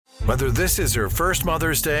Whether this is her first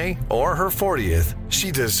Mother's Day or her 40th, she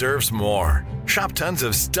deserves more. Shop tons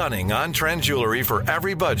of stunning on-trend jewelry for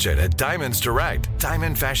every budget at Diamonds Direct.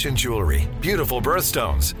 Diamond fashion jewelry, beautiful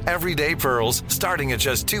birthstones, everyday pearls starting at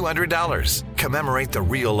just $200. Commemorate the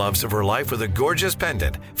real loves of her life with a gorgeous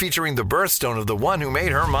pendant featuring the birthstone of the one who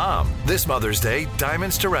made her mom. This Mother's Day,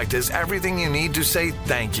 Diamonds Direct is everything you need to say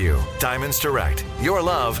thank you. Diamonds Direct. Your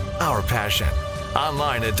love, our passion.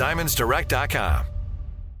 Online at diamondsdirect.com.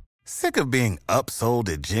 Sick of being upsold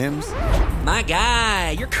at gyms? My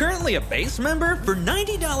guy, you're currently a base member? For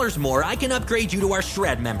 $90 more, I can upgrade you to our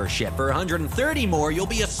Shred membership. For $130 more, you'll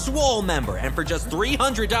be a Swole member. And for just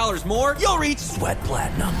 $300 more, you'll reach Sweat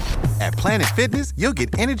Platinum. At Planet Fitness, you'll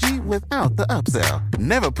get energy without the upsell.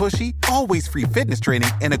 Never pushy, always free fitness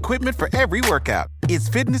training and equipment for every workout. It's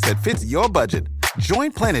fitness that fits your budget.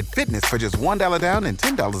 Join Planet Fitness for just $1 down and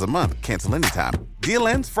 $10 a month. Cancel anytime. Deal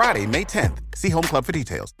ends Friday, May 10th. See Home Club for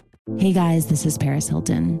details. Hey guys, this is Paris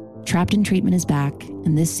Hilton. Trapped in Treatment is back,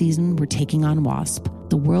 and this season we're taking on WASP,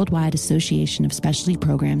 the Worldwide Association of Specialty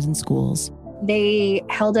Programs in Schools. They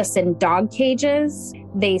held us in dog cages.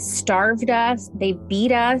 They starved us. They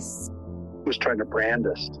beat us. Was trying to brand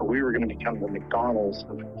us. So we were going to become the McDonald's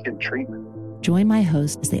of kid treatment. Join my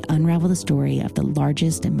host as they unravel the story of the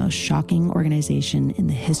largest and most shocking organization in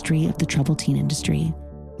the history of the troubled teen industry.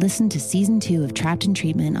 Listen to Season 2 of Trapped in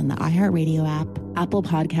Treatment on the iHeartRadio app, Apple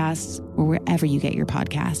Podcasts, or wherever you get your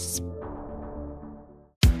podcasts.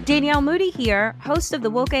 Danielle Moody here, host of the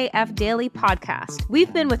Woke AF Daily podcast.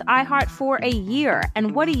 We've been with iHeart for a year,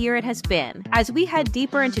 and what a year it has been. As we head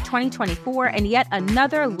deeper into 2024 and yet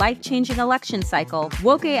another life-changing election cycle,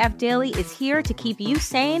 Woke AF Daily is here to keep you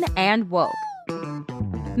sane and woke.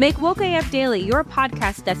 Make Woke AF Daily your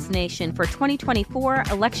podcast destination for 2024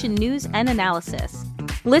 election news and analysis.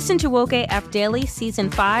 Listen to Woke AF Daily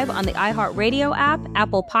Season 5 on the iHeartRadio app,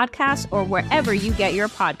 Apple Podcasts, or wherever you get your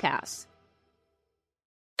podcasts.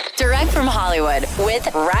 Direct from Hollywood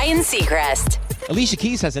with Ryan Seacrest. Alicia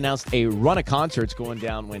Keys has announced a run of concerts going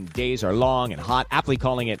down when days are long and hot, aptly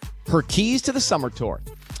calling it her Keys to the Summer Tour.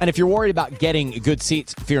 And if you're worried about getting good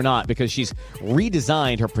seats, fear not, because she's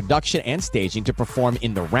redesigned her production and staging to perform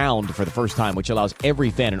in the round for the first time, which allows every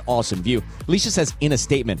fan an awesome view. Alicia says in a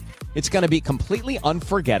statement, it's going to be completely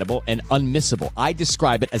unforgettable and unmissable. I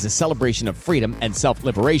describe it as a celebration of freedom and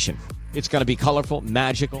self-liberation. It's going to be colorful,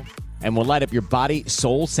 magical, and will light up your body,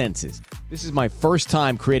 soul, senses. This is my first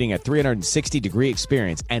time creating a 360-degree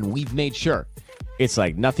experience, and we've made sure it's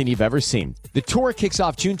like nothing you've ever seen. The tour kicks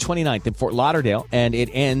off June 29th in Fort Lauderdale, and it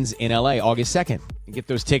ends in L.A. August 2nd. You get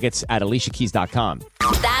those tickets at AliciaKeys.com.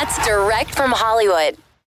 That's direct from Hollywood.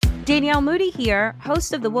 Danielle Moody here,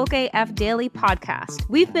 host of the Woke AF Daily podcast.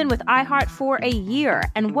 We've been with iHeart for a year,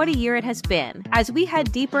 and what a year it has been. As we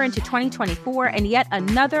head deeper into 2024 and yet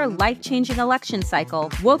another life-changing election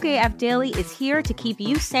cycle, Woke AF Daily is here to keep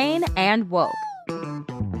you sane and woke.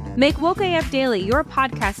 Make Woke AF Daily your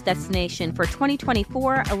podcast destination for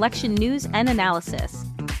 2024 election news and analysis.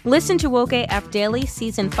 Listen to Woke AF Daily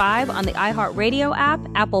Season 5 on the iHeartRadio app,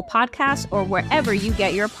 Apple Podcasts, or wherever you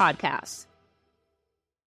get your podcasts.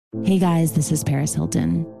 Hey guys, this is Paris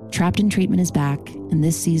Hilton. Trapped in Treatment is back, and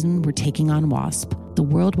this season we're taking on WASP, the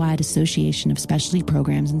Worldwide Association of Specialty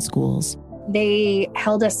Programs in Schools. They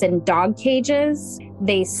held us in dog cages.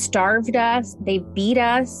 They starved us. They beat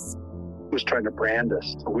us. Was trying to brand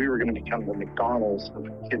us. So we were going to become the McDonald's of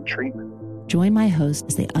kid treatment. Join my host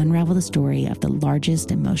as they unravel the story of the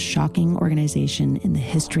largest and most shocking organization in the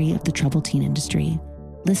history of the troubled teen industry.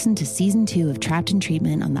 Listen to Season 2 of Trapped in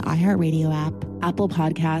Treatment on the iHeartRadio app, Apple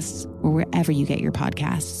Podcasts, or wherever you get your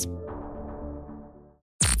podcasts.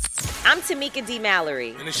 I'm Tamika D.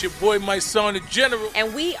 Mallory. And it's your boy, my son, the General.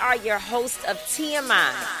 And we are your hosts of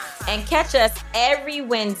TMI. And catch us every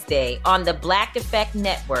Wednesday on the Black Effect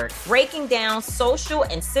Network, breaking down social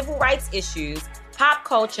and civil rights issues, pop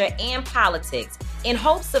culture, and politics in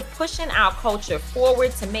hopes of pushing our culture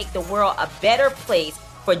forward to make the world a better place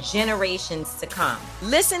for generations to come.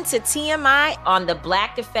 Listen to TMI on the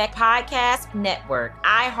Black Effect Podcast Network,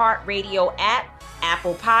 iHeartRadio app,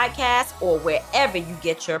 Apple Podcasts, or wherever you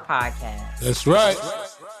get your podcasts. That's right.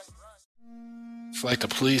 It's like the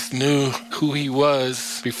police knew who he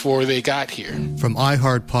was before they got here. From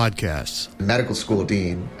iHeart Podcasts. The medical school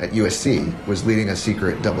dean at USC was leading a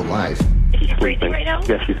secret double life. Is he breathing right now?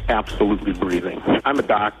 Yes, he's absolutely breathing. I'm a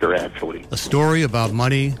doctor, actually. A story about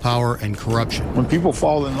money, power, and corruption. When people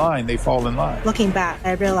fall in line, they fall in line. Looking back,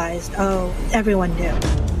 I realized, everyone knew.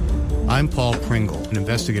 I'm Paul Pringle, an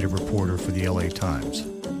investigative reporter for the LA Times.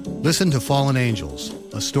 Listen to Fallen Angels,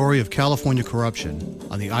 a story of California corruption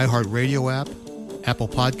on the iHeartRadio app, Apple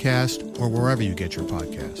Podcast, or wherever you get your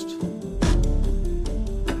podcasts.